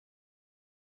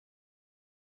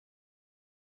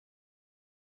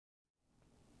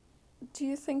Do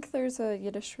you think there's a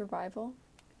Yiddish revival?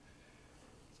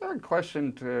 It's a hard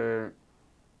question to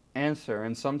answer.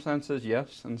 In some senses,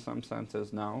 yes. In some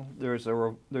senses, no. There's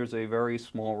a very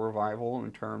small revival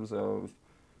in terms of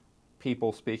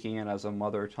people speaking it as a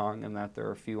mother tongue, and that there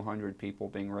are a few hundred people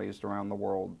being raised around the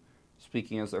world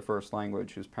speaking as their first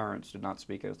language whose parents did not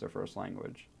speak as their first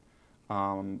language.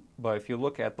 But if you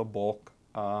look at the bulk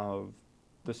of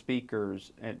the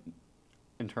speakers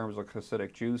in terms of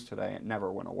Hasidic Jews today, it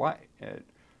never went away. It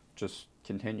just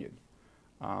continued.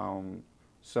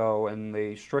 So in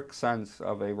the strict sense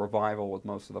of a revival with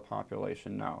most of the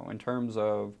population, no. In terms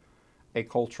of a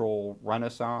cultural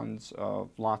renaissance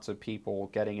of lots of people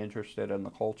getting interested in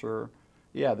the culture,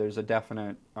 yeah, there's a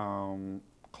definite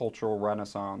cultural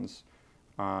renaissance.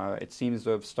 It seems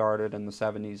to have started in the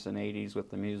 70s and 80s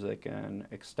with the music and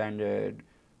extended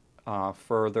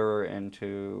further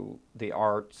into the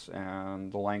arts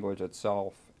and the language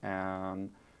itself,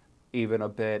 and even a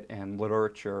bit in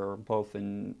literature, both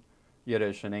in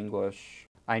Yiddish and English.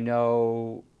 I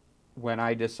know when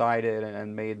I decided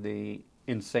and made the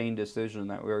insane decision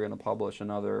that we were going to publish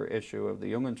another issue of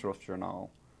the Jugendschriftjournal,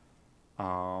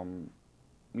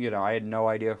 I had no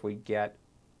idea if we'd get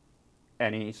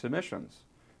any submissions.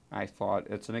 I thought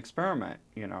it's an experiment,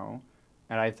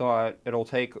 and I thought it'll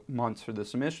take months for the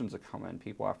submissions to come in.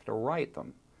 People have to write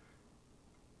them.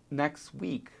 Next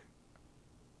week,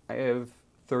 I have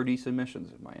 30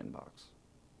 submissions in my inbox.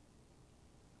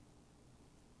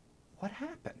 What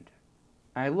happened?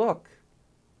 I look.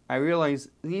 I realize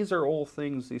these are all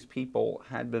things these people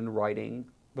had been writing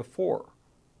before.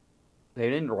 They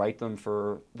didn't write them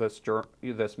for this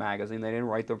magazine. They didn't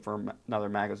write them for another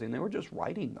magazine. They were just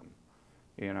writing them.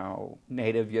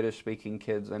 Native Yiddish-speaking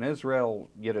kids in Israel,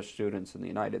 Yiddish students in the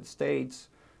United States.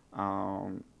 There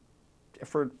are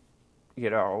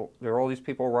all these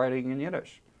people writing in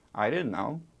Yiddish. I didn't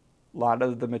know. A lot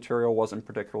of the material wasn't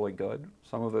particularly good.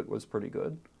 Some of it was pretty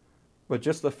good. But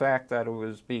just the fact that it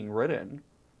was being written,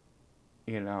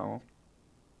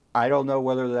 I don't know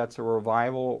whether that's a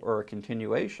revival or a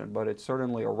continuation, but it's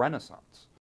certainly a renaissance.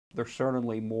 There's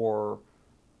certainly more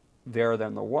there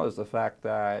than there was. The fact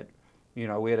that, we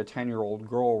had a 10-year-old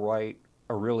girl write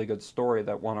a really good story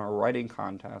that won our writing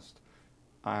contest,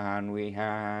 and we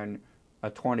had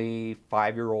a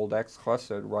 25-year-old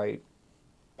ex-chassid write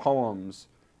poems,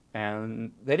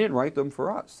 and they didn't write them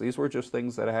for us. These were just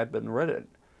things that had been written.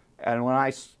 And when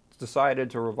I decided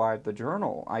to revive the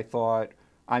journal, I thought,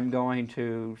 I'm going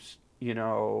to,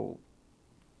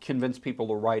 convince people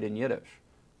to write in Yiddish.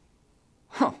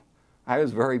 Huh. I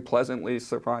was very pleasantly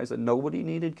surprised that nobody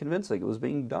needed convincing. It was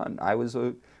being done. I was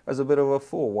a bit of a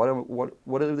fool.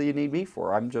 What do they need me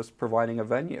for? I'm just providing a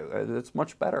venue. It's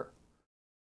much better.